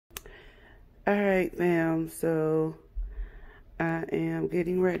Alright, fam, so I am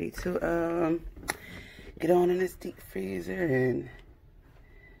getting ready to get on in this deep freezer and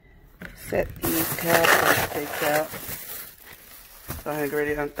set these Cowboy steaks out. So I ain't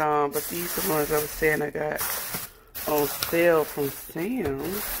ready to unthaw them, but these are the ones I was saying I got on sale from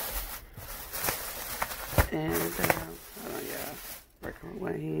Sam's. And hold on, y'all, working with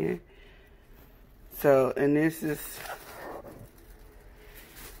one hand. So, and this is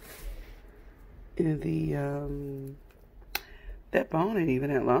the that bone ain't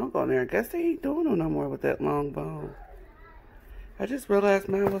even that long on there. I guess they ain't doing no more with that long bone. I just realized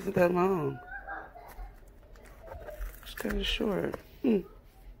mine wasn't that long. It's kind of short. You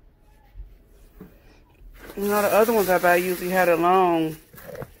know, the other ones I buy usually had it long.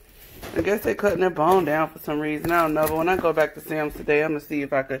 I guess they're cutting their bone down for some reason. I don't know. But when I go back to Sam's today, I'm going to see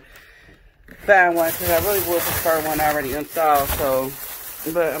if I could find one. Because I really would prefer one already unthawed. So,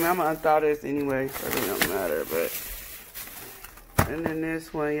 but I mean, I'm going to unthaw this anyway. So it really don't matter. But, and then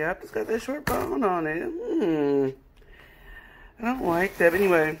this one, yep, it's got that short bone on it. I don't like that. But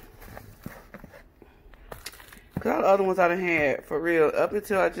anyway, because all the other ones I done had, for real, up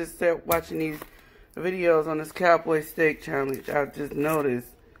until I just started watching these videos on this Cowboy steak challenge, I just noticed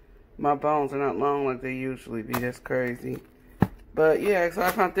my bones are not long like they usually be. That's crazy. But yeah, so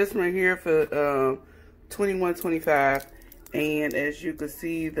I found this one right here for $21.25, and as you can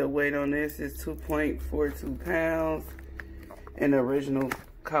see, the weight on this is 2.42 pounds, and the original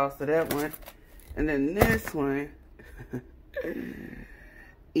cost of that one. And then this one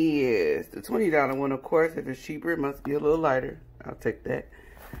is the $20 one. Of course, if it's cheaper, it must be a little lighter. I'll take that.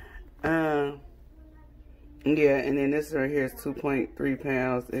 Yeah, and then this right here is 2.3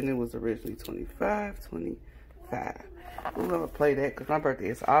 pounds, and it was originally $25.25. We're gonna play that because my birthday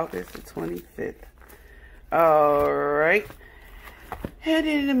is August the 25th. All right. And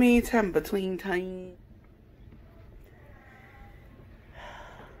in the meantime, between time,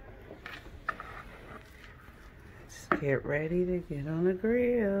 just get ready to get on the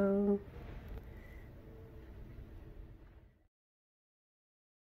grill.